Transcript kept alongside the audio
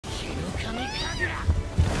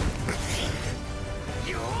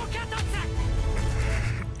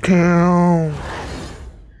Damn.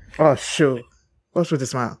 Oh shoot. What's with the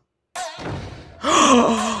smile?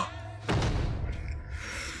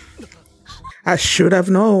 I should have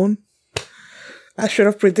known. I should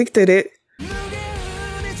have predicted it.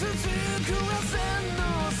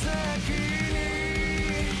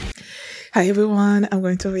 Hi everyone, I'm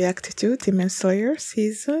going to react to Demon Slayer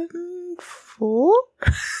season 4?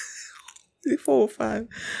 4 or 5.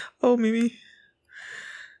 Oh, Mimi.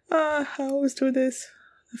 I always do this.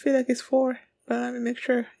 I feel like it's 4, but let me make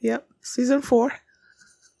sure. Yep, season 4.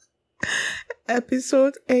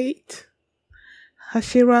 Episode 8.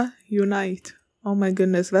 Hashira Unite. Oh my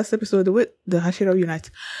goodness, last episode with the Hashira Unite.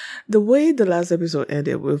 The way the last episode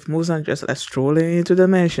ended with Muzan just like strolling into the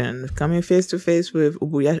mansion, coming face to face with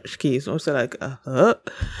Ubuyashiki, is also like,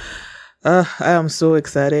 I am so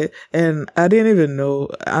excited. And I didn't even know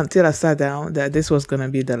until I sat down that this was gonna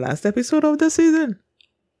be the last episode of the season.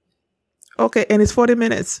 Okay, and it's 40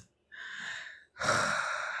 minutes.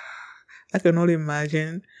 I can only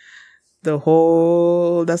imagine the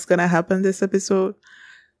whole that's gonna happen this episode.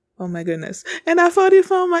 Oh my goodness. And I finally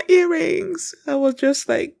found my earrings. I was just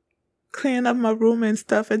like cleaning up my room and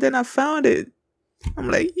stuff, and then I found it.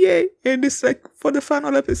 I'm like, yay. And it's like for the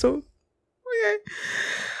final episode. Yay.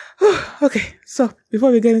 Okay, so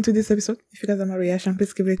before we get into this episode, if you guys have my reaction,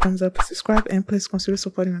 please give it a thumbs up, subscribe, and please consider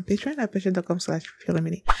supporting my Patreon at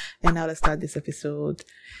patreon.com/feelingmini. And now let's start this episode.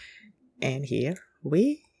 And here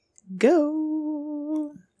we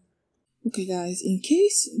go. Okay guys, in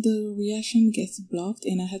case the reaction gets blocked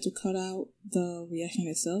and I had to cut out the reaction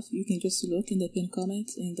itself, you can just look in the pinned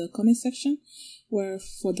comments in the comment section where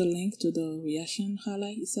for the link to the reaction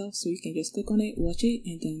highlight itself, so you can just click on it, watch it,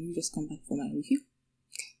 and then you just come back for my review.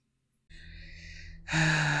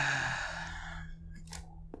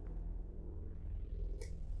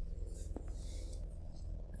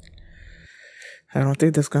 I don't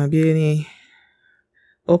think there's gonna be any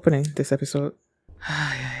opening this episode.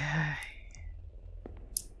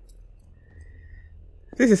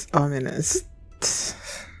 This is ominous.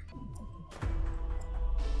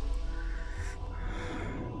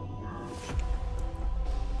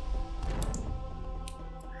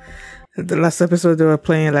 The last episode they were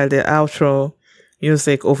playing like the outro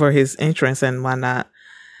music over his entrance and whatnot.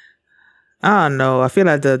 I don't know. I feel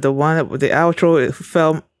like the one with the outro, it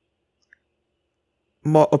felt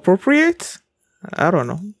more appropriate. I don't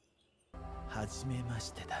know.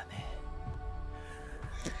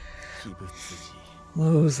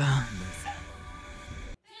 Muzan.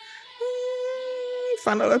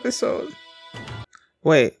 Final episode.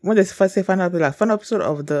 Wait, when did I say final episode? Like final episode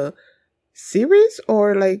of the series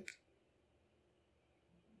or like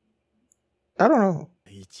I don't know.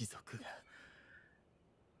 A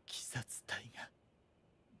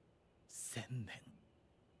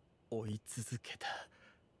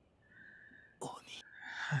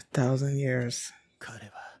 1,000 years.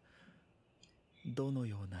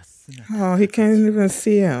 Oh, he can't even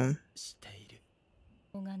see him.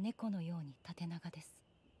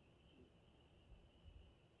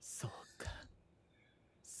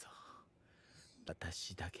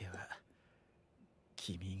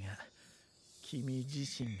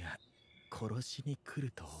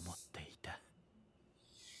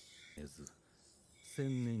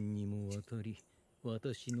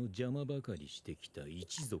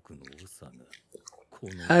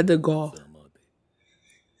 Had to go.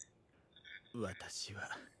 私は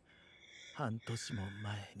半年も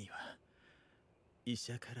前には医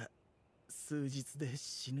者から数日で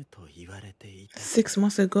死ぬと言われていた。6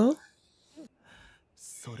 months ago?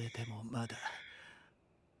 それでもまだ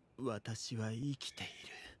私は生きている。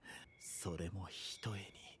それもひとえに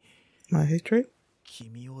My history?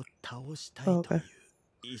 君を倒したいという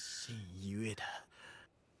一心ゆえだ。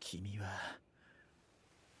君は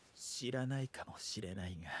知らないかもしれな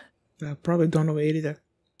いが。I probably don't know it either.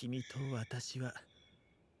 君と私は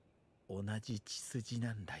同じ血筋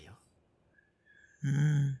なんだよ。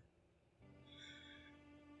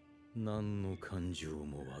何の感情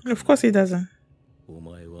もわかんない。Of course he doesn't. お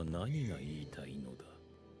前は何が言いたいのだ。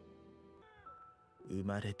生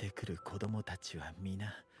まれてくる子供たちは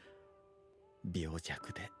皆病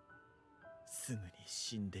弱ですぐに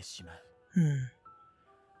死んでしまう。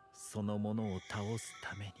そのものを倒す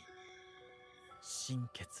ために心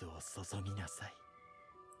血を注ぎなさい。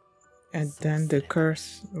And then the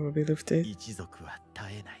curse will be lifted. 一族は絶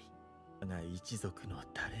えない。だが一族の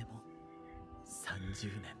誰も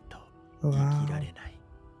30年と生きられない。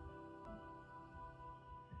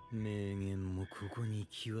名言もここに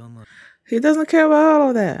極まる。He doesn't care about all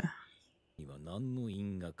of that.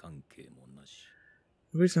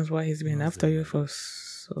 Reasons why he's been after you for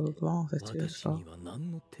so long that you saw.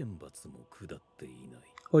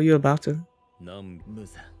 Oh, you're about to?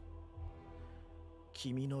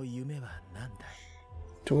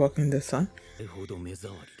 To walk in the sun?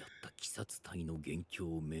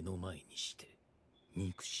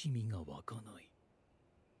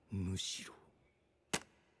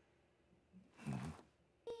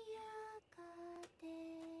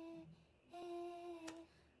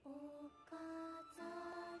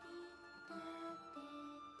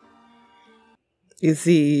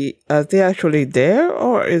 Are they actually there,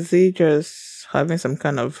 or is he just having some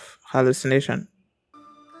kind of hallucination?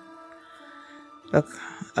 Like,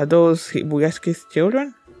 are those Ubuyashiki's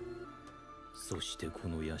children? そしてこ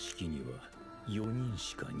の屋敷には4人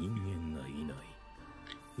しか人間がいない。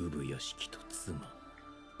産屋敷と妻、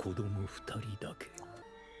子供2人だけ。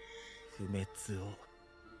不滅を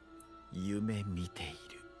夢見ている。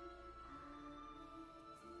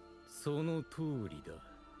その通りだ。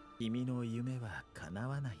君の夢は叶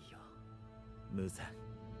わないよ、無惨。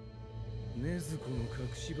禰豆子の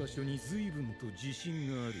隠し場所に随分と自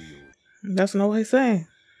信があるよ。That's not what he's saying.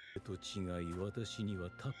 と違い、私に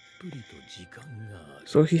はたっぷりと時間がある。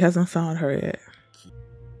So he hasn't found her yet.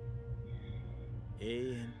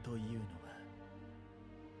 永遠というのは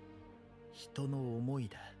人の思い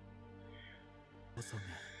だ。こそが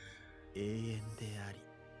永遠であり。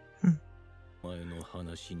前の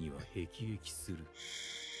話には辟易する。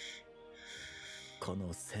こ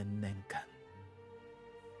の1000年間、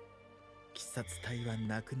鬼殺隊は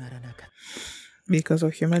なくならなかった。Because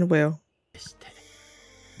of human will. して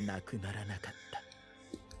なくならなかっ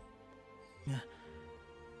た。が、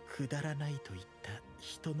くだらないといった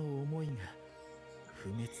人の思いが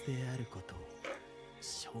不滅であることを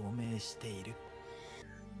証明している。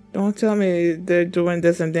Don't tell me they're doing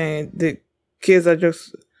this and then the kids are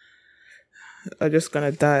just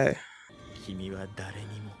gonna die. 君は誰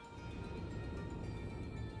にも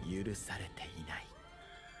許されていない。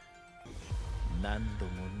何度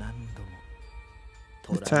も何度も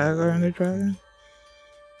The tiger and the dragon.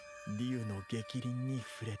 竜の逆鱗に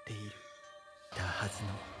触れている。たはずの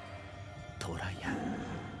虎や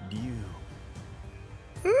竜を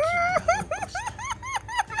君が起こし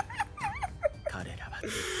た。彼らは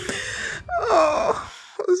Oh,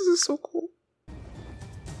 this is so cool.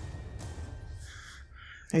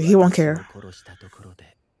 He won't care. 殺したところ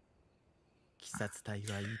で鬼殺隊は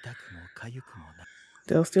痛くも痒くもない。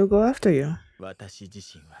They'll still go after you. 私自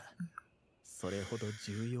身はそれほど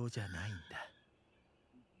重要じゃないんだ。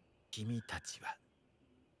君たちは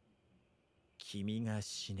君が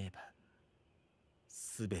死ねば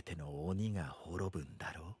すべての鬼が滅ぶん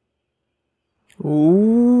だろう。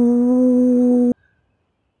Ooh,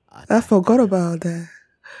 I forgot about that.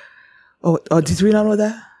 Oh, did we not know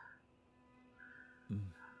that?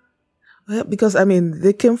 Well, because I mean,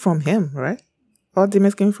 they came from him, right? All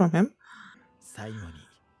demons came from him. 最後に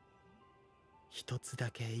一つ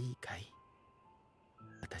だけいいかい。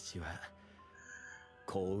私は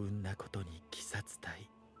幸運なことに鬼殺隊、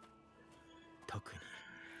特に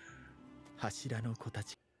柱の子た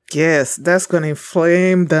ち。Yes, that's gonna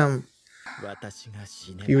inflame them. 私が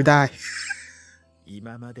死ねば You die.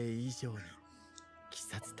 今まで以上に鬼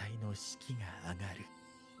殺隊の士気が上がる。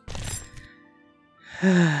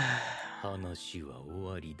話は終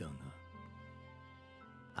わりだな。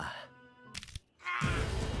ああ。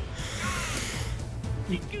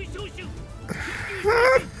緊急招集。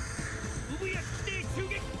産屋敷で襲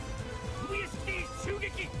撃。産屋敷で襲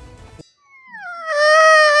撃。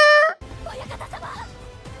親方様。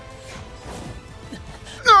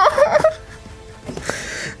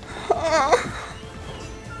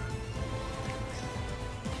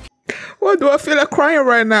Why do I feel like crying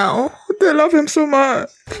right now? They love him so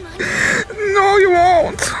much. No, you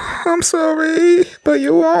won't. I'm sorry, but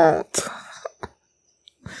you won't.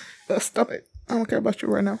 Stop it. I don't care about you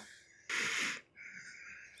right now.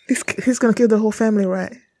 He's gonna kill the whole family,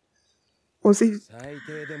 right? Was he? 最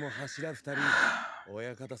低でも柱2人、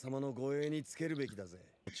親方様の護衛につけるべきだぜ。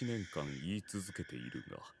8年間言い続けている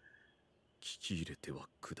が、聞き入れては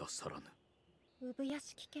くださらぬ。産屋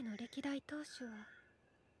敷家の歴代当主は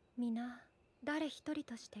皆誰一人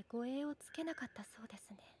として護衛をつけなかったそうです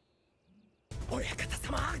ね。親方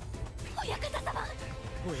様、親方様、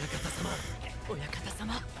親方様、親方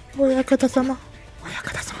様、親方様、親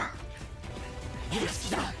方様。屋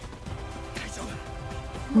敷だ。大丈夫。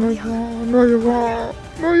No, you won't. No, you won't.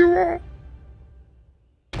 No, you won't.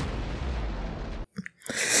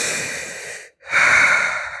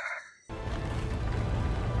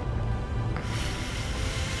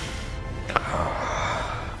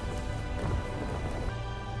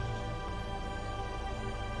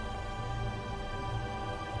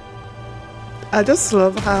 I just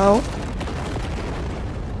love how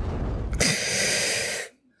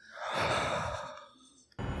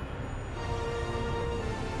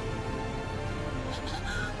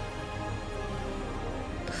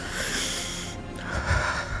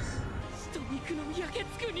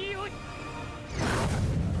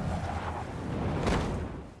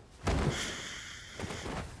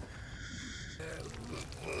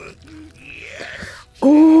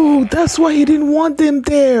oh, that's why he didn't want them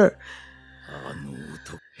there.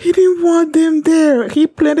 He didn't want them there. He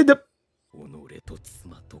planted the 己と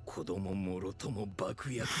妻と子供もろとも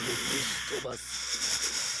爆薬を消し飛ば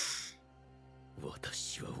す。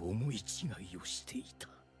私は思い違いをしていた。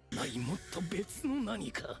ないもっと別の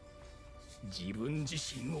何か。自分自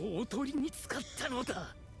身をおとりに使ったの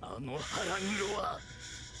だ。あの腹黒は。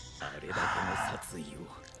あれだけの殺意を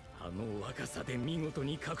あの若さで見事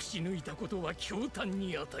に隠し抜いたことは驚嘆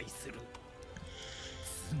に値する。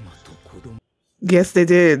妻と子供。Yes, they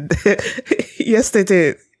did. Yes, they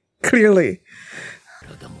did. Clearly.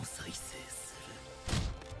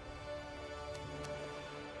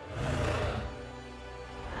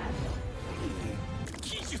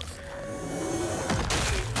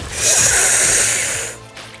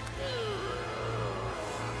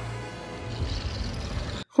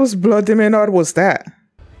 Whose blood demon art was that?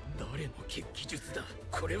 誰の血気術だ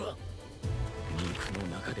これは。肉の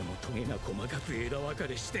中でもトゲが細かく枝分か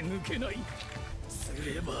れして抜けない。す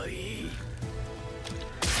ればいい。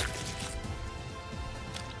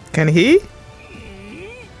Can he?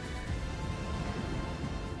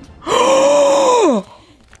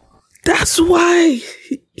 That's why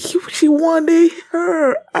she wanted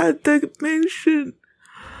her at the mansion.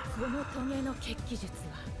 このトゲの血気術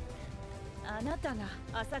はあなたが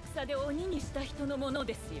浅草で鬼にした人のもの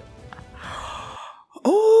ですよ。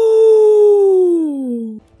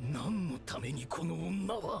Oh! 何のためにこの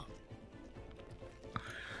女は。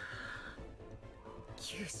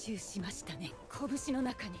吸収しましたね。拳の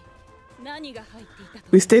中に何が入っていたと。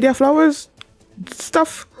Wisteria flowers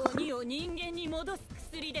stuff. 鬼を人間に戻す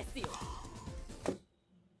薬ですよ。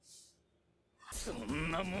そ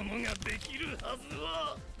んなものができるはず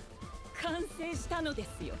は。完成したので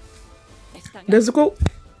すよ。Nezuko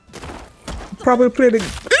probably played it.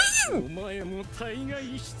 お前も大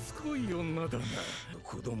概しつこい女だな。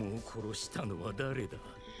子供を殺したのは誰だ。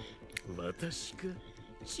私か。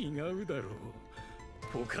違うだろう。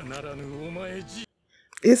他ならぬお前自。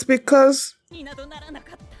It's because になどならな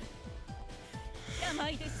かった。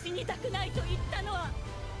病で死にたくないと言ったのは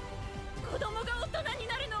子供が大人に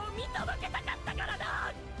なるのを見届けたかったから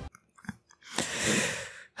だ。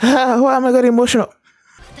Why am I getting emotional?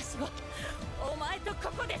 私はお前と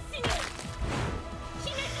ここで死ぬ。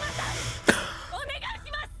姫島さん、お願い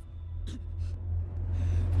します。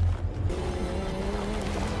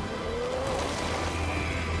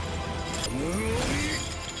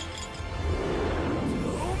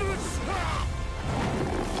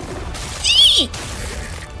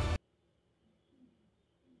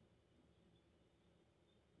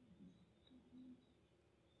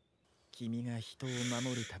君が人を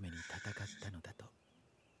守るために戦ったのだと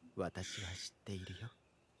私は知っているよ。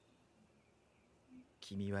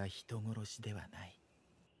君は人殺しではない。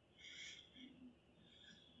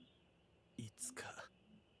いつか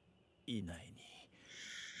以内に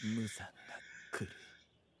無惨が来る。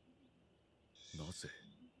なぜ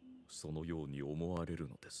そのように思われる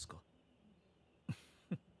のですか。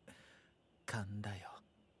勘だよ。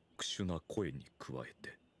特殊な声に加え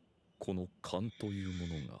てこの勘という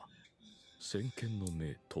ものが先見の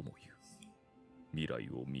明ともいう未来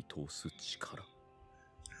を見通す力。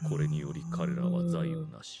これにより彼らは財を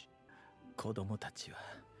なし。子供たちは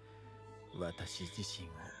私自身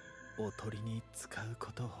をおとりに使う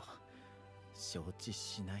ことを承知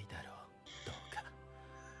しないだろう。どうか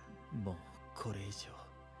もうこれ以上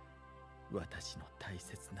私の大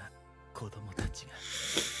切な子供たちが。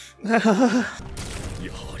やは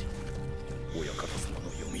り親方様の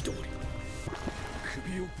読み通り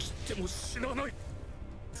首を切っても死なない。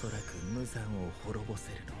おそらく無惨を滅ぼせ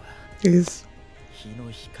るのは Is 日の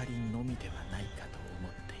光のみではないかと思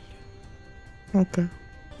っている。 okay.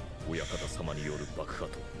 親方様による爆破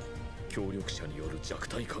と協力者による弱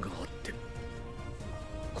体化があって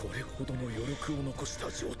これほどの余力を残した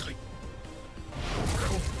状態。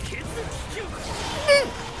骨血気球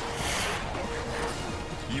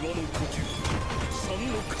岩の呼吸三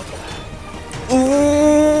の肩。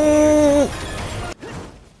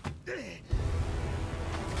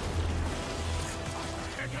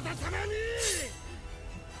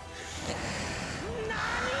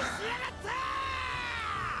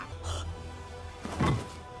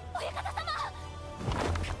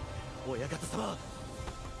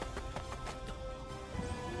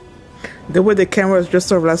The way the camera is just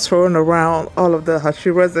sort of like throwing around all of the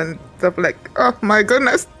Hashiras and stuff, like, oh my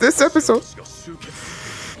goodness, this episode.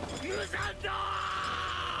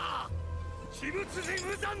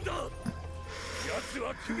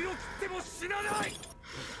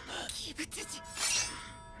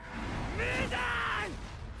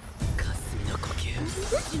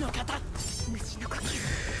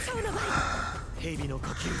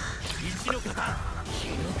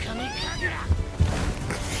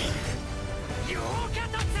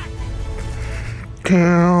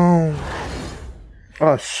 Damn.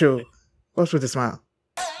 Oh shoot. What's with the smile?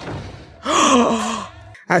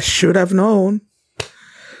 I should have known.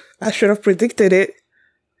 I should have predicted it.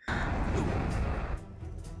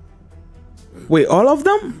 Wait, all of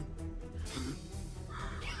them?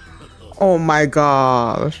 Oh my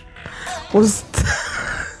gosh. Was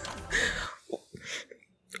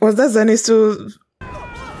that Zenitsu?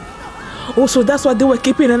 Oh, so that's why they were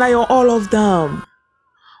keeping an eye on all of them.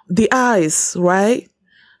 The eyes, right?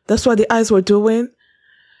 That's what the eyes were doing.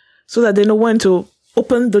 So that they know when to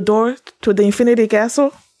open the door to the Infinity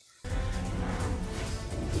Castle.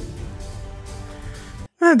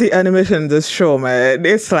 And the animation in this show, man,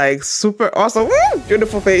 it's like super awesome. Woo!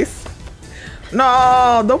 Beautiful face.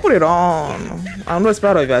 No, don't put it on. I know it's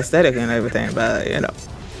part of your aesthetic and everything, but you know.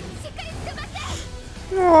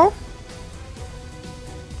 Oh.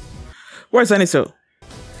 Where's Zenitsu?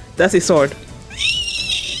 That's his sword.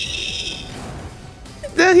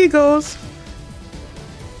 There he goes.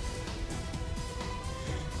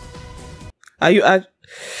 Are you at?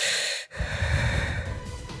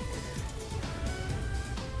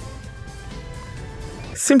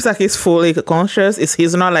 Seems like he's fully conscious.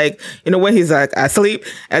 He's not like, you know, when he's like asleep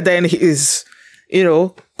and then his, you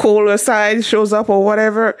know, cooler side shows up or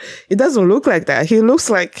whatever. It doesn't look like that. He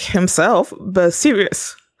looks like himself, but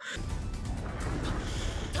serious.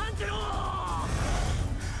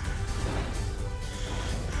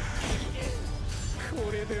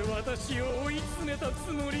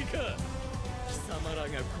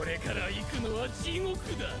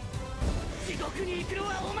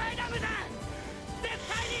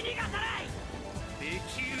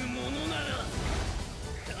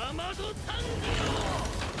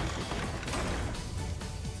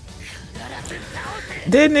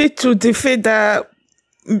 They need to defeat that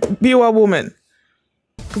Biwa woman,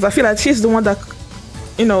 because I feel like she's the one that,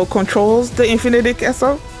 you know, controls the Infinity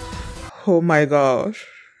Castle. Oh my gosh.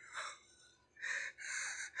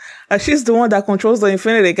 And she's the one that controls the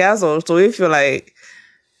Infinity Castle. So if you like,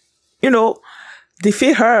 you know,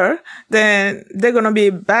 defeat her, then they're gonna be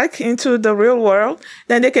back into the real world.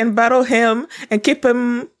 Then they can battle him and keep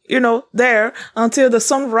him, you know, there until the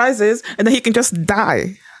sun rises, and then he can just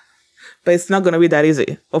die. But it's not gonna be that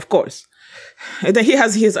easy, of course. And then he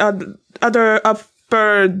has his other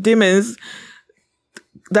upper demons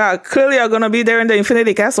that clearly are gonna be there in the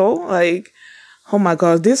Infinity Castle. Like, oh my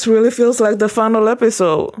god, this really feels like the final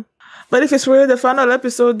episode. But if it's really the final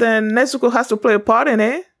episode, then Nezuko has to play a part in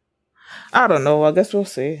it. I don't know. I guess we'll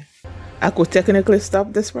see. I could technically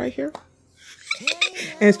stop this right here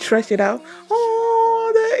and stretch it out.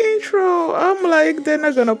 Oh, the intro. I'm like, they're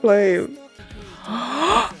not gonna play.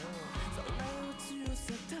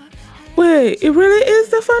 Wait, it really is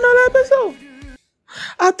the final episode?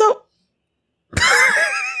 I thought...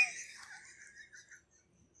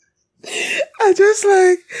 I just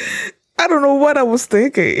like... I don't know what I was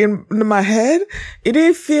thinking. In my head, it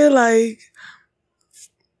didn't feel like...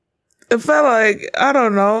 It felt like, I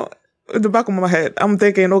don't know, in the back of my head, I'm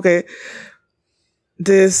thinking, okay,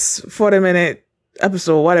 this 40-minute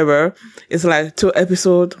episode, whatever, is like 2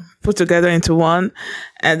 episodes put together into one.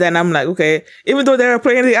 And then I'm like, okay, even though they're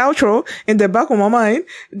playing the outro, in the back of my mind,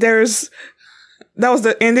 that was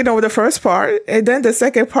the ending of the first part. And then the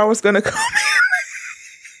second part was going to come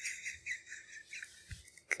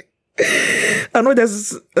I know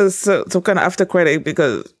there's some kind of after credit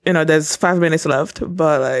because, you know, there's 5 minutes left,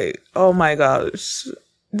 but like, oh my gosh,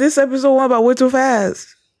 this episode went by way too fast.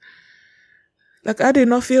 Like, I did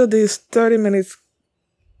not feel these 30 minutes.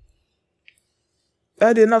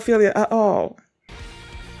 I did not feel it at all.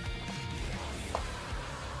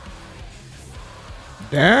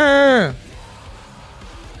 Damn.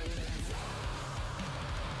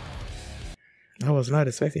 I was not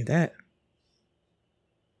expecting that.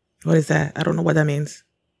 What is that? I don't know what that means.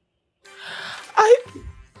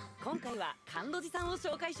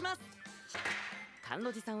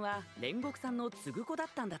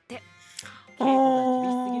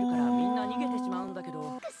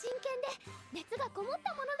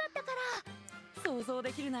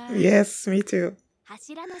 Yes, me too.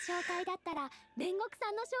 柱の紹介だったら煉獄さ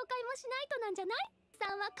んの紹介もしないとなんじゃない？さ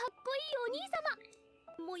んはかっこいいお兄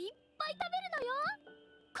様。もういっぱい食べるのよ。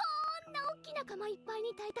こんな大きな釜いっぱい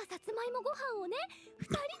に炊いたさつまいもご飯をね、2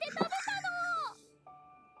人で食べた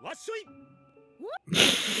の。わっしょい。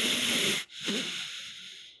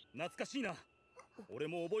懐かしいな。俺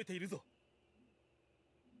も覚えているぞ。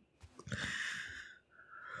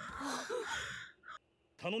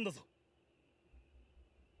頼んだぞ。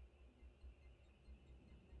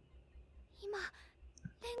今煉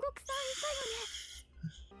獄さんいたよね。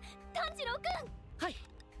炭治郎くん。はい。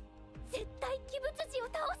絶対鬼物児を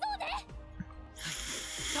倒そうね。はい、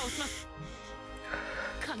倒します。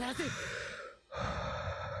必ず。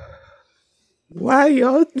Why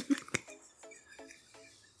y'all?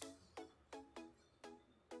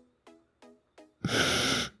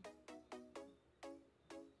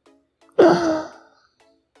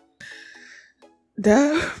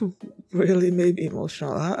 That really made me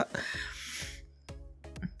emotional.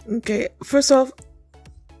 Okay, first off,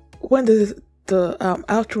 when the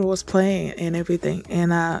outro was playing and everything,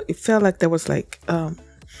 and it felt like there was like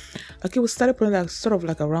it was started playing like sort of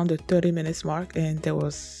like around the 30 minutes mark, and there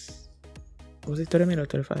was it 30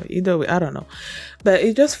 minutes or 35? Either way, I don't know, but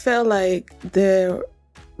it just felt like there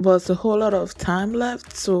was a whole lot of time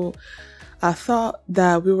left. So I thought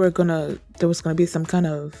that there was gonna be some kind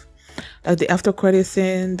of like the after credit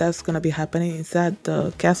scene that's gonna be happening inside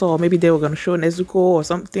the castle, or maybe they were gonna show Nezuko or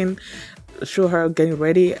something, show her getting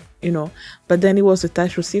ready, you know. But then it was a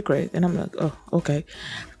Taisho secret, and I'm like, oh, okay.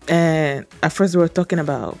 And at first they were talking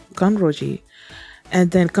about Kanroji, and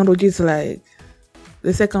then Kanroji's like,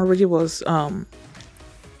 they said Kanroji was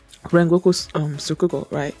Rengoku's Tsukugo,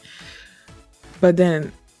 right? But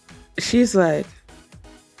then she's like,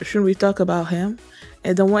 shouldn't we talk about him?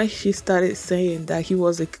 And then when she started saying that he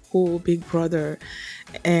was a cool big brother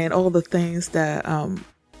and all the things that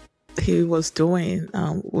he was doing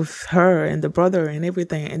with her and the brother and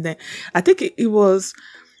everything, and then I think it was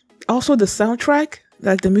also the soundtrack,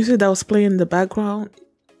 like the music that was playing in the background.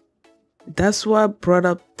 That's what brought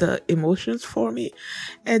up the emotions for me.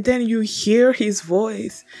 And then you hear his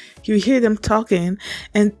voice, you hear them talking,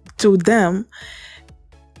 and to them,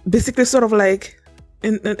 basically sort of like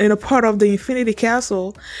in a part of the Infinity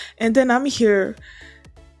Castle. And then I'm here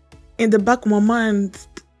in the back of my mind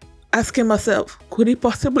asking myself, could he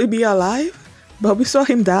possibly be alive? But we saw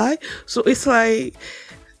him die. So it's like,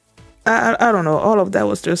 I don't know, all of that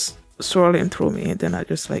was just swirling through me, and then I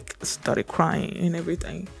just like started crying and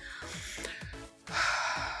everything.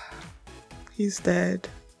 He's dead.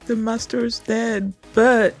 The master's dead.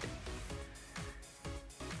 But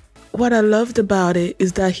what I loved about it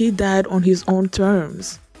is that he died on his own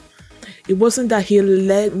terms. It wasn't that he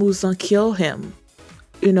let Muzan kill him,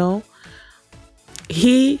 you know.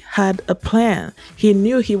 He had a plan. He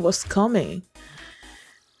knew he was coming,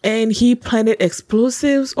 and he planted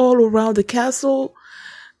explosives all around the castle,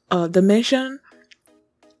 the mansion,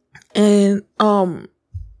 and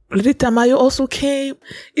Lady Tamayo also came.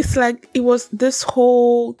 It's like it was this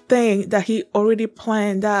whole thing that he already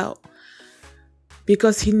planned out,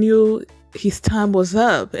 because he knew his time was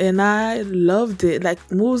up, and I loved it. Like,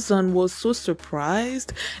 Muzan was so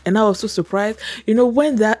surprised, and I was so surprised. You know,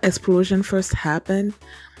 when that explosion first happened,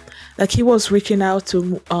 like, he was reaching out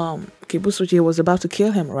to Kibusuji was about to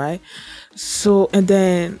kill him, right? So, and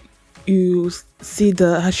then you see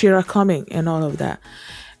the Hashira coming and all of that,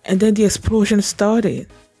 and then the explosion started.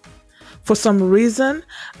 For some reason,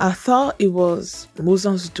 I thought it was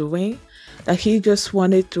Muzan's doing. Like, he just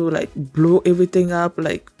wanted to like blow everything up,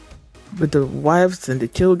 like with the wives and the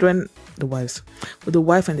children, with the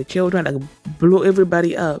wife and the children, like blow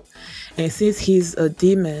everybody up. And since he's a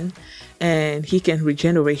demon and he can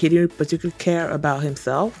regenerate, he didn't particularly care about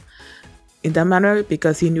himself in that manner,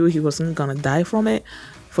 because he knew he wasn't gonna die from it.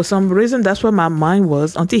 For some reason, that's where my mind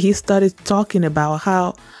was, until he started talking about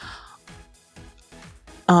how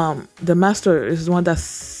the master is the one that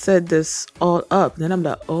set this all up. Then I'm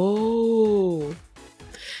like, oh.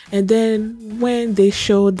 And then when they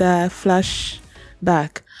showed that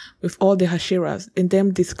flashback with all the Hashiras and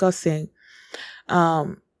them discussing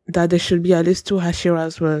that there should be at least 2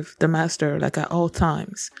 Hashiras with the master, like at all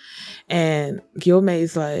times, and Gyomei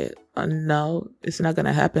is like, no, it's not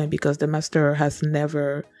gonna happen, because the master has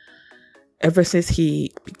never, ever since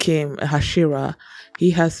he became a Hashira, he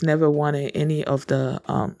has never wanted any of the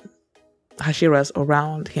Hashiras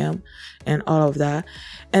around him and all of that.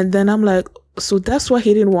 And then I'm like, so that's why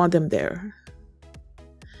he didn't want them there,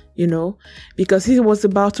 you know, because he was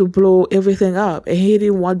about to blow everything up, and he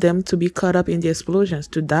didn't want them to be caught up in the explosions,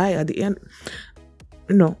 to die at the end,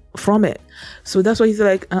 you know, from it. So that's why he's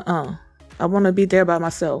like, I want to be there by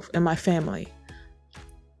myself and my family.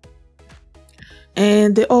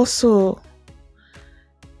 And they also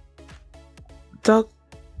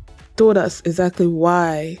told us exactly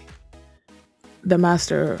why the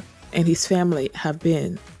master and his family have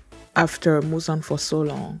been after Muzan for so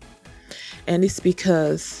long. And it's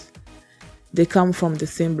because they come from the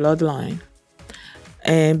same bloodline.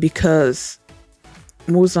 And because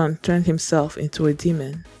Muzan turned himself into a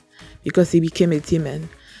demon, because he became a demon,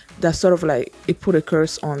 that sort of like it put a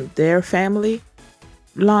curse on their family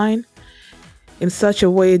line in such a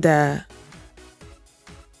way that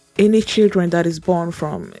any children that is born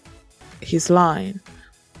from his line,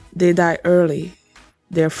 they die early.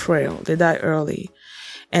 They're frail. They die early.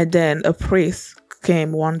 And then a priest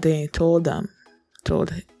came one day and told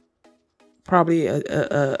probably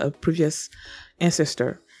a previous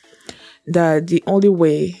ancestor, that the only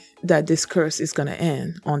way that this curse is going to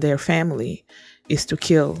end on their family is to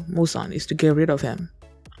kill Muzan, is to get rid of him.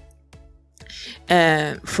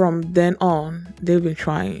 And from then on, they've been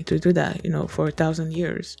trying to do that, for 1,000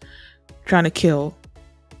 years, trying to kill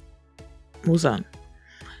Muzan.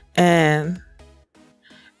 And,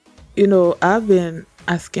 I've been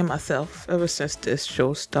asking myself ever since this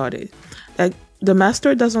show started, like, the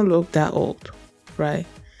master doesn't look that old, right?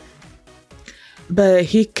 But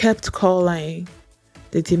he kept calling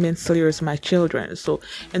the demon slayers my children. So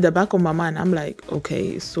in the back of my mind, I'm like,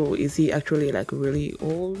 okay, so is he actually like really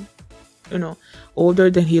old? Older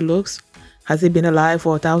than he looks? Has he been alive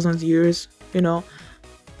for 1,000 years?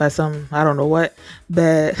 By some, I don't know what.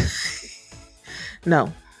 But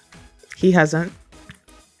no, he hasn't.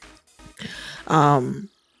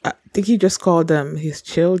 I think he just called them his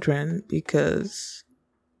children because,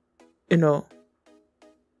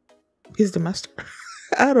 he's the master.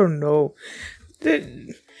 I don't know.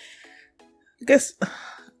 I guess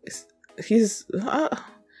he's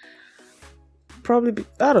probably,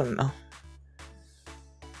 I don't know.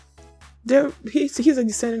 He's a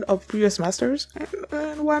descendant of previous masters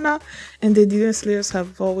and whatnot, and the demon slayers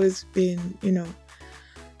have always been,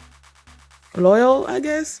 loyal, I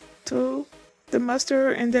guess, to the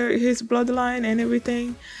master and his bloodline and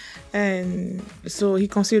everything. And so he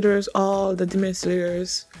considers all the demon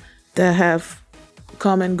slayers that have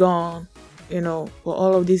come and gone, for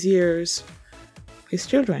all of these years, his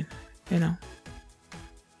children,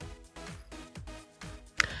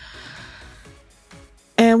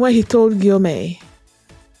 And when he told Gyomei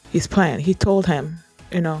his plan, he told him,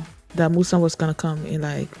 that Muzan was gonna come in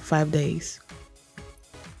like 5 days,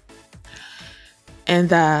 and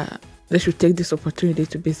that they should take this opportunity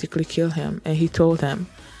to basically kill him. And he told him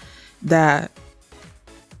that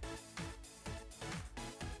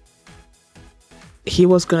he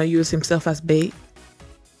was gonna use himself as bait.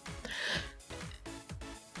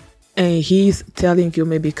 And he's telling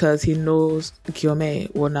Gyomei because he knows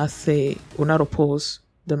Gyomei will not oppose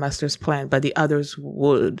the master's plan, but the others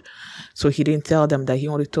would. So he didn't tell them that. He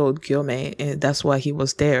only told Gyomei, and that's why he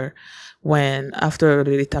was there when, after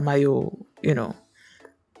Lady Tamayo,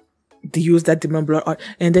 they used that demon blood art.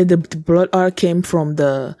 And then the blood art came from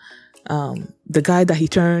the guy that he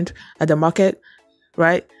turned at the market,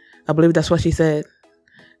 right? I believe that's what she said.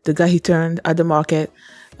 The guy he turned at the market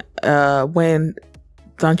when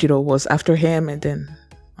Tanjiro was after him, and then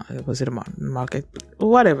was it a market?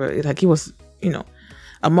 Whatever. Like, he was,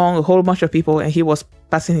 among a whole bunch of people, and he was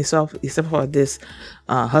passing himself for this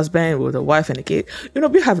husband with a wife and a kid.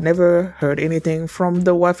 We have never heard anything from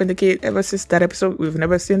the wife and the kid ever since that episode. We've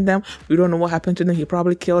never seen them. We don't know what happened to them. He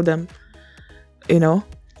probably killed them,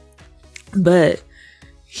 But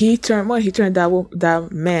he turned that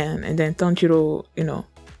man, and then Tanjiro,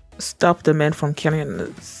 stopped the man from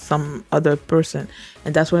killing some other person.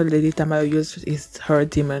 And that's when Lady Tamayo used her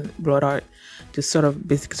demon blood art to sort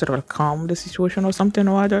of calm the situation or something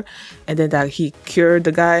or other. And then that he cured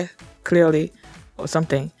the guy clearly or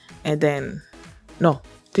something. And then no,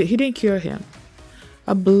 he didn't cure him.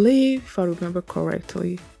 I believe, if I remember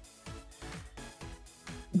correctly,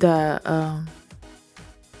 that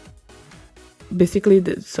basically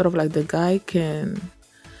the guy can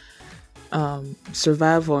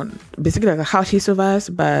survive on basically like how he survives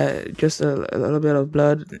by just a little bit of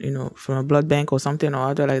blood, from a blood bank or something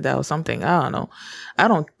or other like that or something. I don't know. I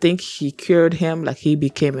don't think he cured him like he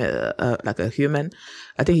became like a human.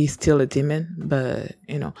 I think he's still a demon, but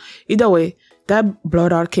either way, that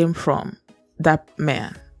blood art came from that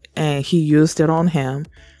man, and he used it on him,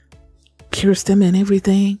 pierced him and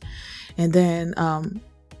everything. And then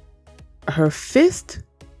her fist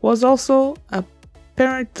was also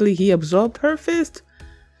apparently he absorbed her fist,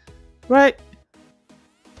 right?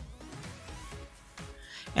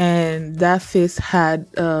 And that fist had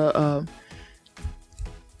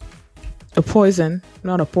a poison,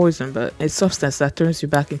 not a poison, but a substance that turns you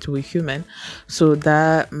back into a human. So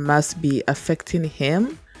that must be affecting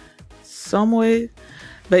him some way.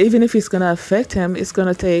 But even if it's gonna affect him, it's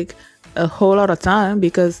gonna take a whole lot of time,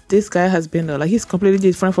 because this guy has been like, he's completely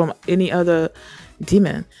different from any other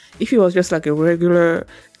demon. If he was just like a regular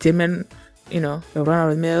demon, you know, a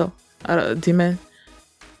run-of-the-mill demon,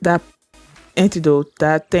 that antidote,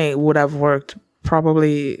 that thing would have worked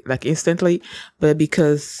probably like instantly. But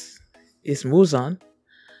because it's Muzan,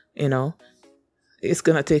 you know, it's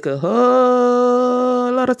gonna take a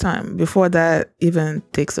whole lot of time before that even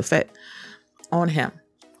takes effect on him.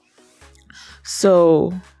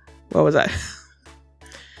 So what was I?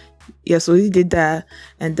 Yeah, so he did that,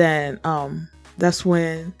 and then that's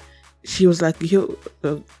when she was like, yo,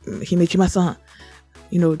 Himejima-san,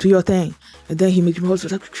 you know, do your thing. And then Himejima was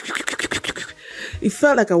like, it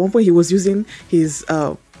felt like at one point he was using his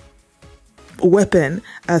weapon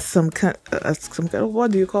as some kind of,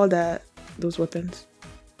 what do you call that? Those weapons?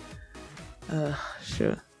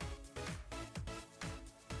 Sure.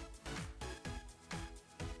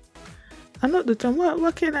 I know the term.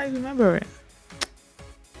 What can I remember it?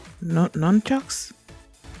 Nunchucks?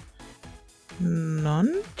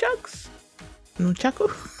 Nunchucks? Nunchaku?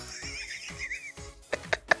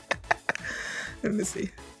 Let me see.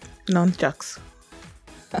 Nunchucks.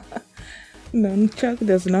 Nunchuck.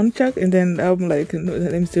 There's nunchuck, and then I'm like, no,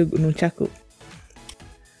 let me see, nunchaku.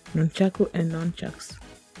 Nunchaku and nunchucks.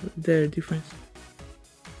 They're different.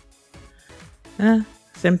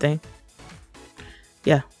 Same thing.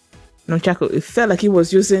 Yeah. Nunchaku. It felt like he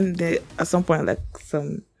was using at some point like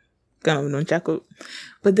some kind of nunchaku,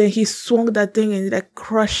 but then he swung that thing and it like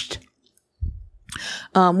crushed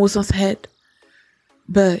Muzan's head.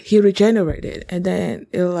 But he regenerated, and then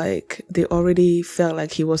it like they already felt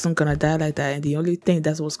like he wasn't gonna die like that, and the only thing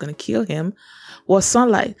that was gonna kill him was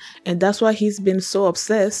sunlight, and that's why he's been so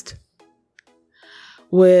obsessed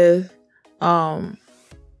with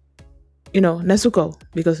Nezuko,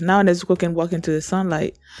 because now Nezuko can walk into the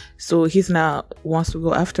sunlight, so he's now wants to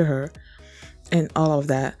go after her and all of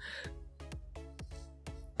that.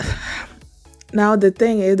 Now the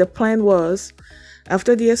thing is, the plan was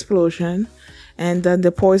after the explosion and then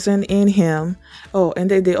the poison in him. Oh, and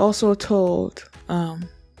they also told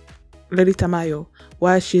Lady Tamayo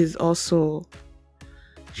why she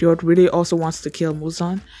really also wants to kill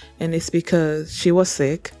Muzan, and it's because she was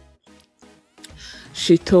sick.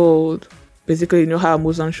 She told, basically, you know how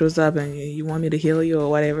Muzan shows up and you want me to heal you or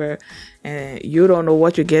whatever, and you don't know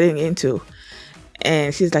what you're getting into.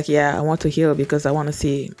 And she's like, yeah, I want to heal because I want to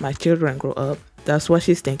see my children grow up. That's what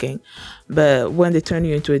she's thinking. But when they turn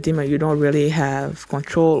you into a demon, you don't really have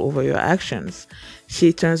control over your actions.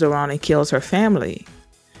 She turns around and kills her family.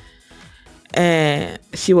 And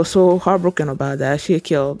she was so heartbroken about that. She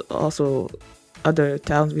killed also other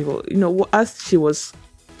townspeople. You know, as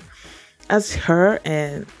her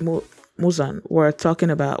and Muzan were talking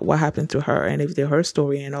about what happened to her and if they heard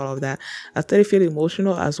story and all of that, I started feeling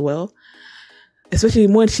emotional as well. Especially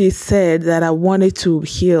when she said that I wanted to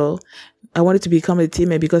heal, I wanted to become a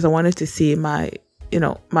teammate because I wanted to see my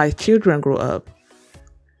children grow up.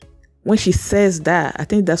 When she says that, I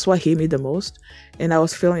think that's what hit me the most, and I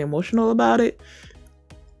was feeling emotional about it.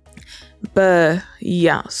 But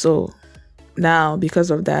yeah, so now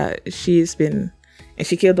because of that, she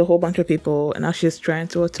killed a whole bunch of people, and now she's trying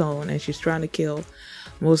to atone, and she's trying to kill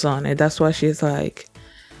Muzan, and that's why she's like,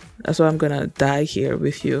 that's why I'm gonna die here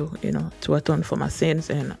with you, to atone for my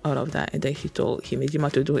sins and all of that. And then she told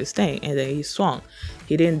Himejima to do his thing, and then he swung.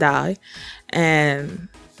 He didn't die. And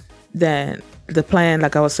then the plan,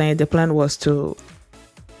 like I was saying, the plan was to,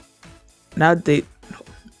 now they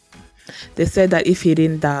said that if he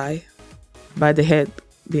didn't die by the head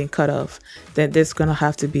being cut off, then there's gonna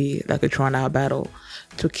have to be like a drawn out battle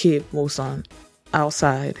to keep Muzan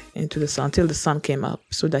outside into the sun till the sun came up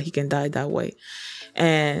so that he can die that way.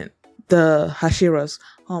 And the Hashiras,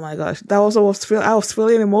 oh my gosh, that also I was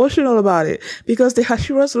feeling emotional about it because the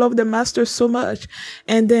Hashiras love the master so much.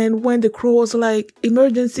 And then when the crow was like,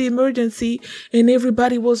 emergency, and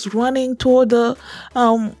everybody was running toward the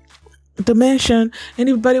mansion, and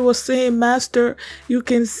everybody was saying, master, you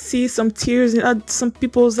can see some tears in some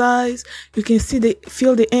people's eyes. You can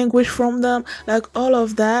feel the anguish from them, like all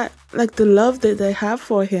of that, like the love that they have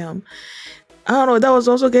for him. I don't know, that was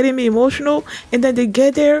also getting me emotional. And then they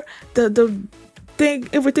get there, the thing,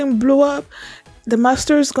 everything blew up, the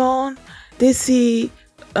master's gone. They see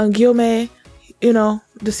Gyomei,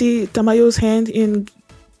 they see Tamayo's hand in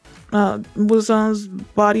Muzan's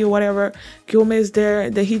body or whatever. Gyomei's there,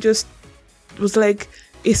 and then he just was like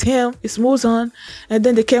it's him, it's Muzan. And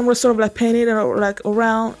then the camera sort of like panning like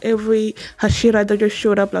around every Hashira that just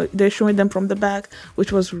showed up, like they're showing them from the back,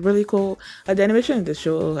 which was really cool. The animation in the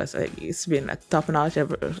show has like it's been like top notch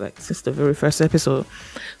ever, like since the very first episode.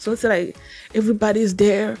 So it's like everybody's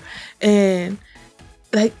there, and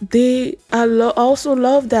like I also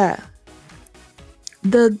love that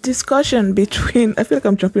the discussion between, I feel like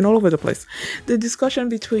I'm jumping all over the place, the discussion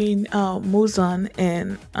between Muzan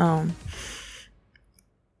and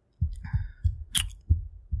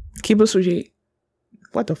Kibusuji,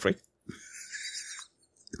 what the frick?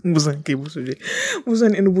 Muzan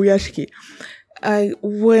and Ubuyashiki.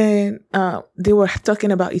 When they were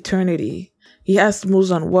talking about eternity, he asked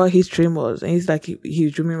Muzan what his dream was, and he's like,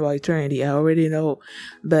 he's dreaming about eternity. I already know,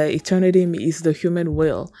 but eternity is the human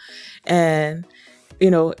will, and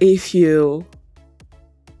if you,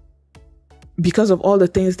 because of all the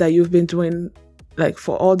things that you've been doing, like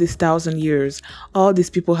for all these 1,000 years, all these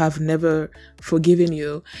people have never forgiven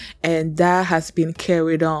you, and that has been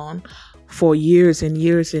carried on for years and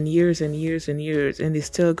years and years and years and years, and it's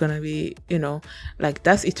still gonna be, like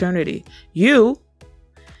that's eternity.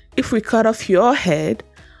 If we cut off your head,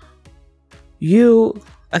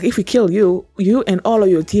 if we kill you and all of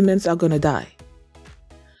your demons are gonna die.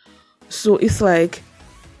 So it's like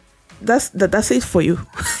that's it for you,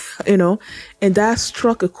 and that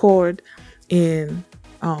struck a chord in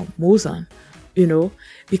Muzan,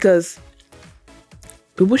 because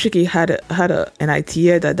Ubuyashiki had an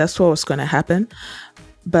idea that that's what was going to happen,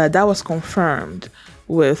 but that was confirmed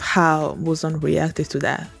with how Muzan reacted to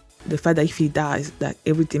that, the fact that if he dies, that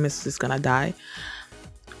every demon is going to die.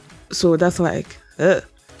 So that's like, and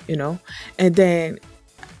then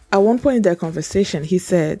at one point in their conversation, he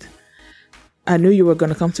said, I knew you were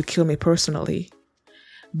going to come to kill me personally,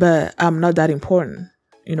 but I'm not that important,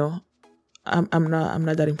 I'm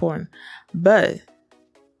not that important. But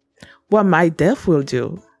what my death will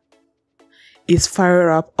do is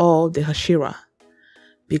fire up all the Hashira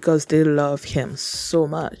because they love him so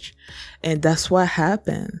much. And that's what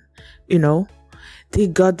happened. They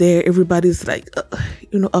got there, everybody's like,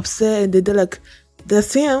 upset, and they're like,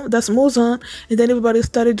 that's him, that's Muzan. And then everybody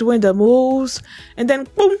started doing the moves, and then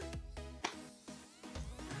boom,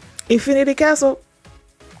 Infinity Castle.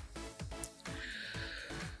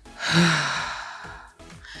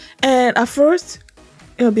 And at first,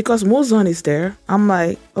 because Muzan is there, I'm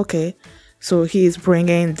like, okay, so he's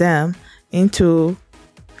bringing them into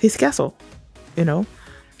his castle,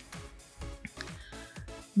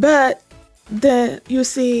 But then you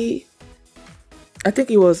see, I think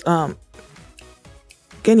it was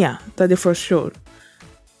Kenya that they first showed.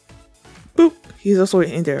 Boop, he's also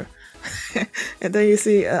in there. And then you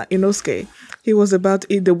see Inosuke. He was about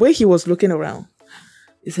to eat, the way he was looking around.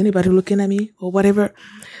 Is anybody looking at me or whatever?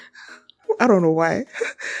 I don't know why.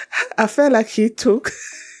 I felt like he took,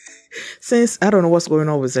 since I don't know what's going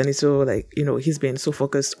on with Zenitsu, like, he's been so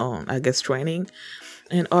focused on, I guess, training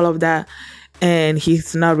and all of that. And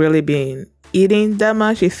he's not really been eating that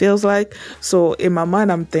much, it feels like. So in my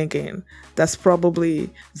mind, I'm thinking that's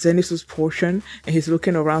probably Zenitsu's portion. And he's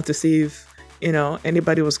looking around to see if,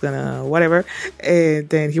 anybody was gonna, whatever. And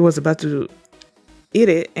then he was about to eat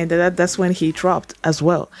it, and that's when he dropped as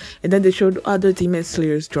well. And then they showed other Demon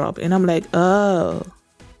Slayers drop, and I'm like, oh,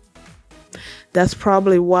 that's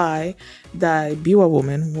probably why that Biwa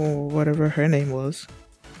woman, or whatever her name was,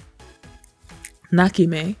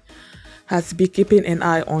 Nakime, has been keeping an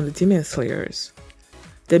eye on the Demon Slayers.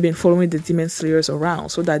 They've been following the Demon Slayers around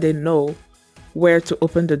so that they know where to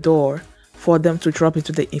open the door for them to drop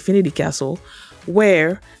into the Infinity Castle,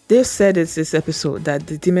 where they've said it's this episode that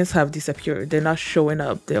the demons have disappeared. They're not showing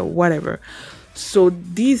up. They're whatever. So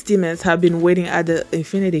these demons have been waiting at the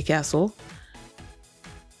Infinity Castle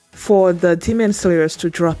for the Demon Slayers to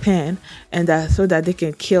drop in, and so that they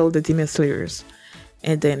can kill the Demon Slayers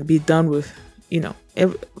and then be done with,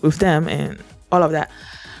 with them and all of that.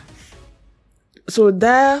 So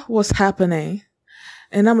that was happening.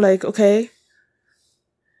 And I'm like, okay,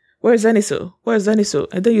 where's Zenitsu? Where's Zenitsu?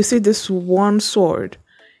 And then you see this one sword,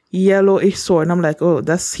 yellowish sword. And I'm like, oh,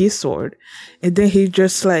 that's his sword. And then he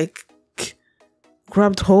just like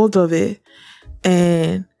grabbed hold of it.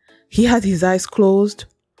 And he had his eyes closed,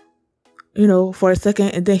 for a second.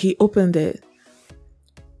 And then he opened it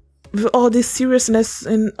with all this seriousness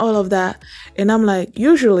and all of that. And I'm like,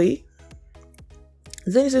 usually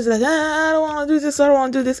Zenitsu's like, I don't want to do this, I don't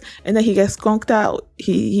want to do this. And then he gets skunked out.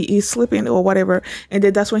 He's sleeping or whatever. And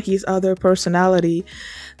then that's when his other personality,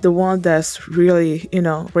 the one that's really,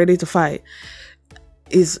 ready to fight,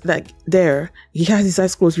 is like there. He has his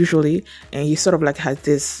eyes closed usually. And he sort of like has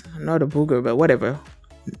this, not a booger, but whatever,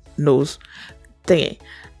 nose thingy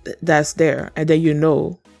that's there, and then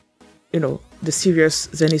the serious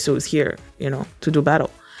Zenitsu is here, to do battle.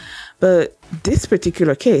 But this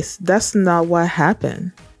particular case, that's not what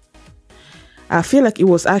happened. I feel like it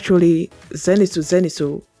was actually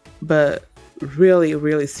Zenitsu, but really,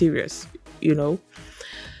 really serious,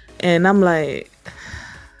 And I'm like,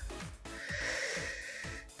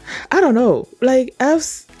 I don't know. Like I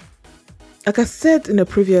said in a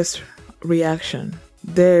previous reaction,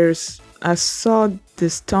 I saw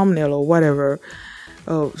this thumbnail or whatever.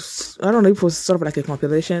 Oh, I don't know if it was sort of like a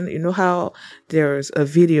compilation. You know how there's a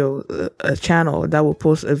channel that will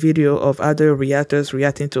post a video of other reactors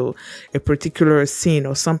reacting to a particular scene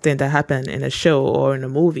or something that happened in a show or in a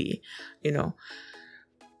movie,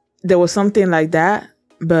 There was something like that,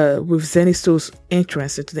 but with Zenitsu's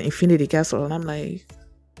entrance into the Infinity Castle, and I'm like,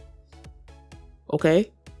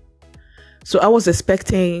 okay. So I was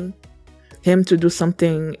expecting him to do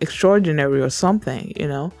something extraordinary or something,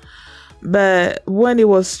 But when it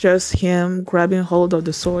was just him grabbing hold of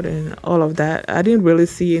the sword and all of that, I didn't really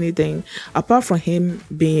see anything apart from him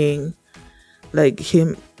being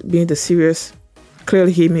the serious.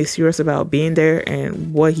 Clearly, he is serious about being there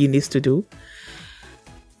and what he needs to do.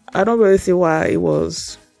 I don't really see why it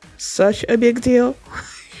was such a big deal,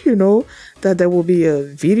 that there will be a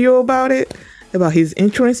video about it, about his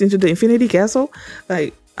entrance into the Infinity Castle.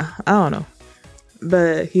 Like, I don't know.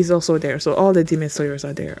 But he's also there. So all the Demon Slayers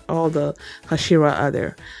are there. All the Hashira are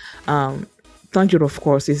there. Tanjiro, of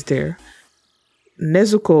course, is there.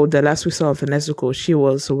 Nezuko, the last we saw of Nezuko, she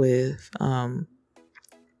was with why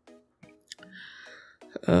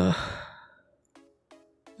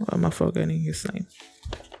am I forgetting his name?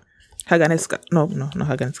 Haganeska. No, not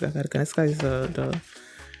Haganeska. Haganeska is the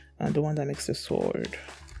one that makes the sword.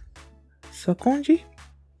 Sakonji?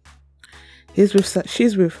 She's with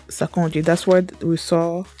Sakonji. That's where we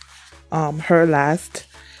saw her last.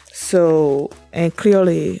 So, and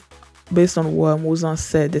clearly, based on what Muzan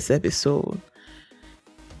said this episode,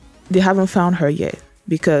 they haven't found her yet,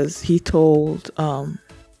 because he told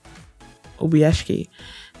Ubuyashiki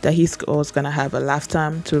that he was gonna have a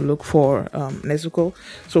lifetime to look for Nezuko.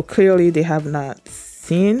 So clearly they have not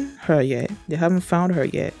seen her yet. They haven't found her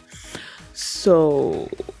yet. So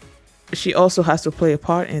she also has to play a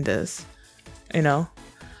part in this.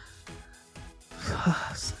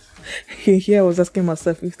 Here I was asking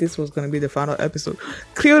myself if this was going to be the final episode.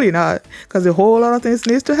 Clearly not, because a whole lot of things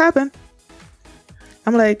needs to happen.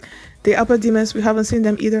 I'm like, the upper demons, we haven't seen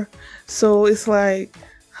them either. So it's like,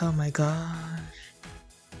 oh my gosh.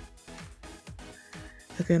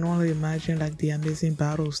 I can only imagine like the amazing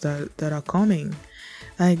battles that are coming.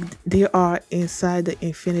 Like, they are inside the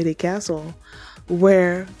Infinity Castle,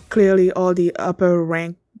 where clearly all the upper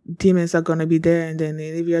rank demons are gonna be there, and then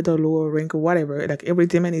every other lower rank or whatever, like every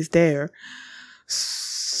demon is there.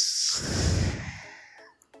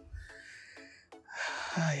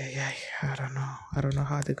 I don't know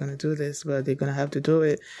how they're gonna do this, but they're gonna have to do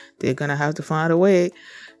it. They're gonna have to find a way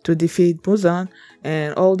to defeat Muzan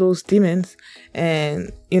and all those demons,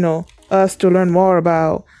 and us to learn more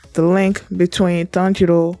about the link between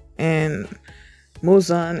Tanjiro and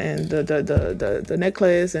Muzan and the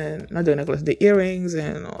necklace, and not the necklace, the earrings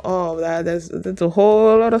and all of that. There's a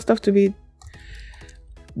whole lot of stuff to be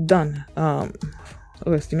done.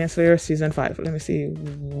 It's Demon Slayer season 5. Let me see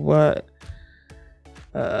what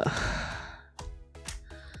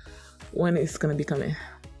when it's gonna be coming.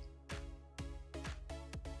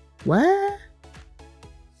 What?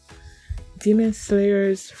 Demon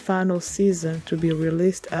Slayer's final season to be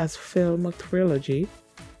released as film trilogy.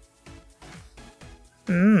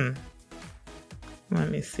 Let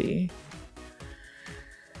me see.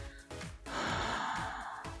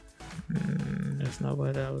 That's not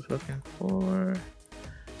what I was looking for.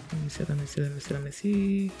 Let me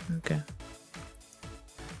see. Okay.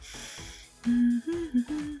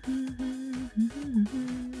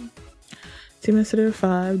 Demon Slayer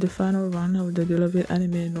 5, the final run of the beloved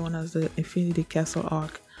anime known as the Infinity Castle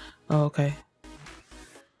arc. Oh, okay.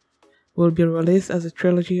 Will be released as a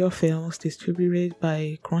trilogy of films distributed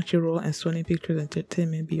by Crunchyroll and Sony Pictures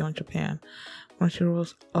Entertainment beyond Japan.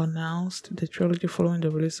 Crunchyroll announced the trilogy following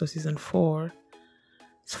the release of season 4's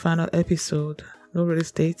final episode. No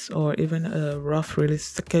release dates or even a rough release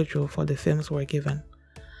schedule for the films were given,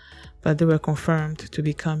 but they were confirmed to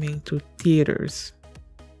be coming to theaters.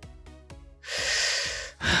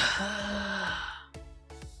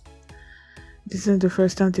 This is the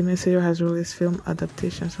first time Demon Slayer has released film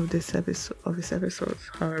adaptations of its episodes.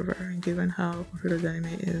 However, given how popular the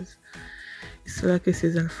anime is, it's likely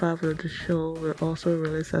season 5 of the show will also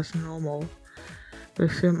release as normal,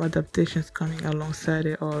 with film adaptations coming alongside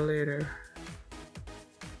it or later.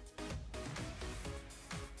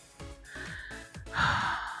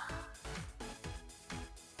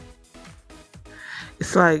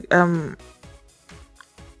 it's like I'm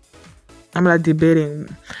like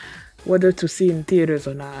debating whether to see it in theaters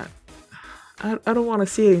or not. I don't want to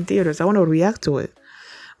see it in theaters. I want to react to it.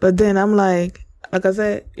 But then I'm like I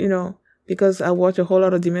said, because I watch a whole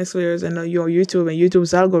lot of Demon Slayers and you're on YouTube, and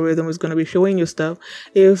YouTube's algorithm is going to be showing you stuff.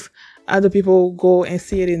 If other people go and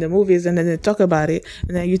see it in the movies and then they talk about it,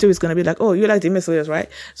 and then YouTube is going to be like, oh, you like Demon Slayers, right?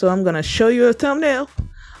 So I'm going to show you a thumbnail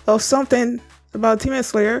of something about Demon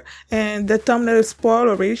Slayer, and the thumbnail is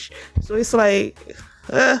spoilerish. So it's like,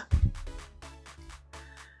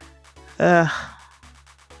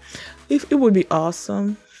 if it would be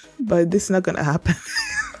awesome, but this is not going to happen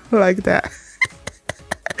like that.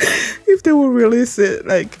 If they will release it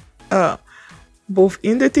like both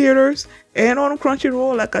in the theaters and on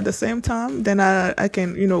Crunchyroll like at the same time, then I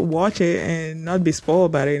can watch it and not be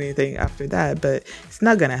spoiled by anything after that. But it's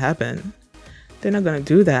not gonna happen. They're not gonna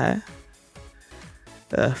do that.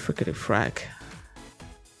 Frickety frack.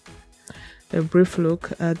 A brief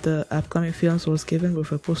look at the upcoming films was given,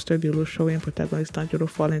 with a poster below showing protagonist Tanjiro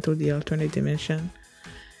falling through the alternate dimension.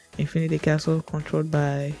 Infinity Castle, controlled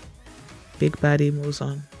by Big Baddie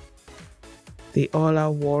Muzan. The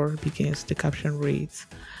all-out war begins, the caption reads.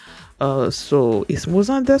 So is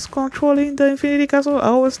Muzan that's controlling the Infinity Castle? I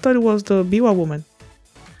always thought it was the Biwa woman.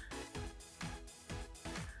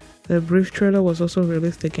 The brief trailer was also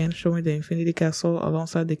released again, showing the Infinity Castle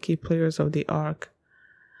alongside the key players of the arc.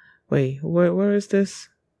 Wait, where is this?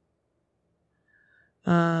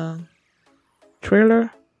 Trailer?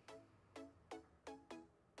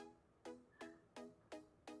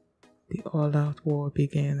 The all-out war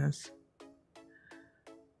begins.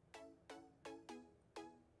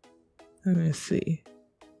 Let me see.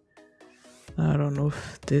 I don't know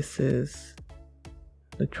if this is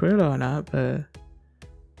the trailer or not, but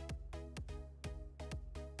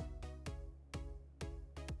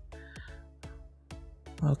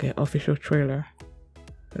okay, official trailer.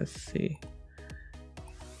 Let's see.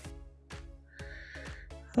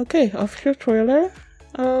 Okay, official trailer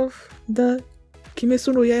of the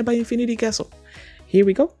Kimetsu no Yaiba Infinity Castle. Here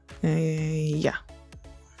we go. Yeah.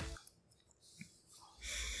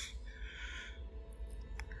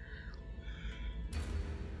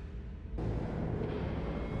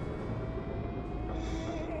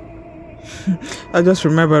 I just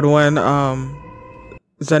remembered when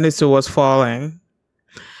Zenitsu was falling.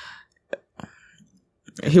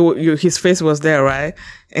 His face was there, right?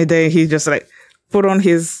 And then he just like put on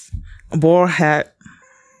his boar hat.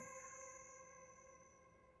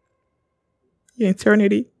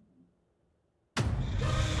 Eternity.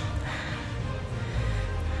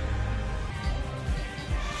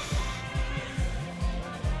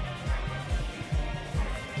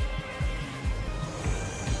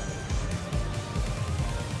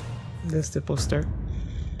 That's the poster.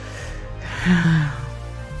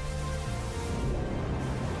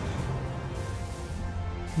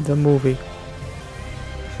 The movie.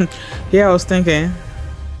 I was thinking.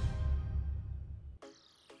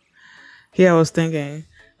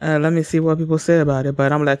 Let me see what people say about it,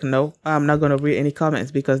 but I'm like, no, I'm not gonna read any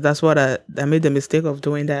comments, because that's what I made the mistake of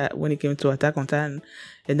doing that when it came to Attack on Titan,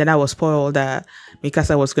 and then I was spoiled that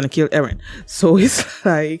Mikasa was gonna kill Eren. So it's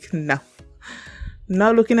like, no,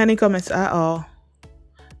 not looking at any comments at all.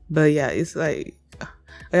 But yeah, it's like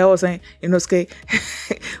I was saying, Inosuke,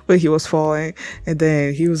 when he was falling, and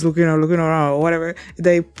then he was looking around or whatever,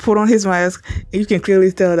 they put on his mask, and you can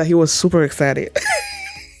clearly tell that he was super excited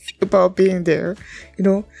about being there.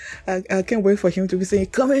 I can't wait for him to be saying,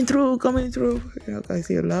 coming through, because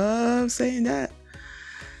he loves saying that.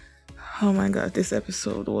 Oh my god, this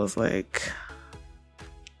episode was like,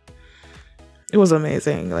 it was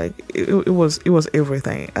amazing. Like it was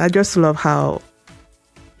everything. I just love how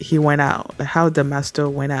he went out, like how the master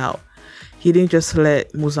went out. He didn't just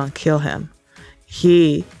let Muzan kill him.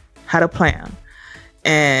 He had a plan,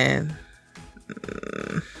 and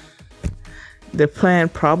the plan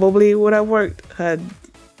probably would have worked had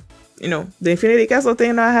the Infinity Castle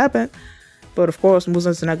thing not happened. But of course,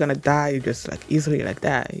 Muzan's not gonna die just like easily like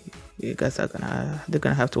that. You guys they're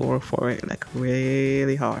gonna have to work for it like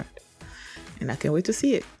really hard, and I can't wait to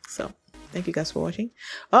see it. So thank you guys for watching.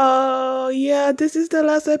 Oh yeah, this is the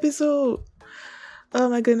last episode. Oh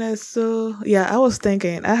my goodness. So yeah, I was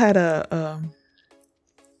thinking, I had I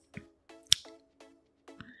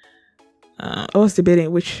was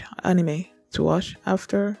debating which anime to watch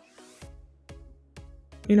after.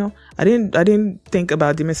 I didn't think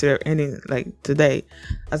about Demon Slayer ending like today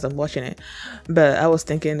as I'm watching it, but I was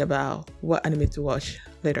thinking about what anime to watch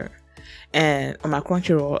later. And on my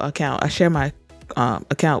Crunchyroll account, I share my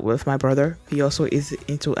account with my brother. He also is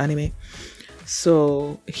into anime,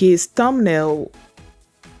 so his thumbnail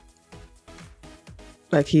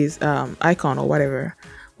like his icon or whatever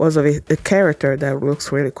was of a character that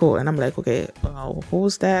looks really cool, and I'm like, okay,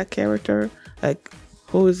 who's that character? Like,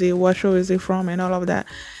 who is he? What show is he from? And all of that.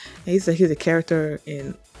 And he's a character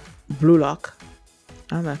in Blue Lock.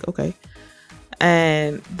 I'm like, okay.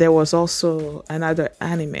 And there was also another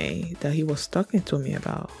anime that he was talking to me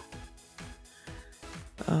about.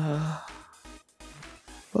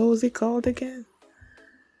 What was it called again?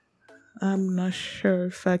 I'm not sure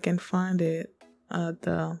if I can find it at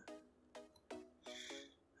the.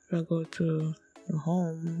 If I go to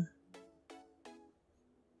home,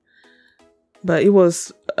 but it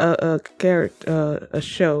was a character, a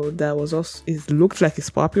show that was also. It looked like it's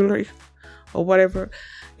popular, or whatever.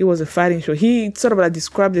 It was a fighting show. He sort of like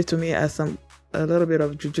described it to me as a little bit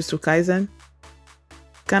of Jujutsu Kaisen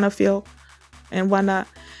kind of feel and whatnot.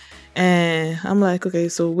 And I'm like, okay,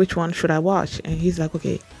 so which one should I watch? And he's like,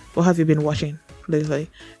 okay, what have you been watching lately?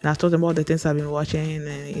 And I told him all the things I've been watching,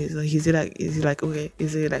 and he's like, is he like, okay,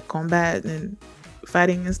 is it like combat and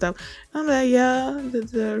fighting and stuff? And I'm like, yeah,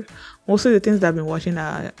 most of the things that I've been watching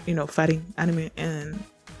are, fighting anime and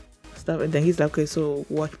stuff. And then he's like, okay, so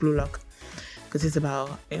watch Blue Lock, because it's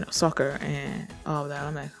about, soccer and all that.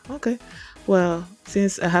 I'm like, okay, well,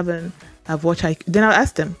 since I've watched Haikyuu. Then I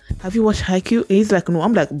asked him, have you watched Haikyuu? And he's like, no.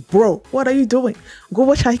 I'm like, bro, what are you doing? Go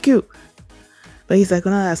watch Haikyuu. But he's like,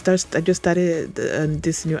 no, I just started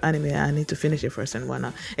this new anime. I need to finish it first and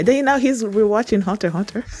whatnot. And then now he's rewatching Hunter x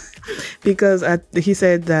Hunter because he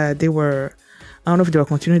said that they were, I don't know if they were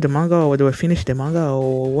continuing the manga or they were finishing the manga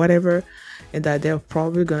or whatever, and that they're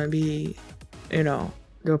probably gonna be,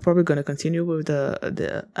 they're probably gonna continue with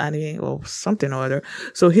the anime or something or other.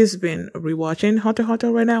 So he's been rewatching Hunter x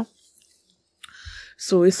Hunter right now.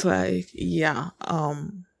 So it's like, yeah,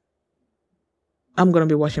 I'm gonna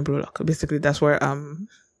be watching Blue Lock. Basically, that's where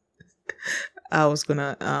I was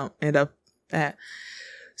gonna end up at.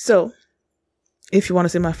 So if you want to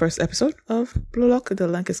see my first episode of Blue Lock, the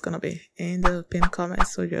link is gonna be in the pinned comment.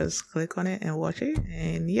 So just click on it and watch it.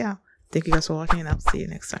 And yeah, thank you guys for watching, and I'll see you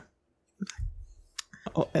next time.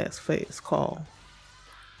 OS face call.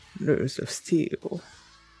 Nerves of steel.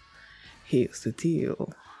 Here's the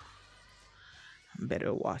deal.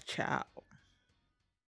 Better watch out.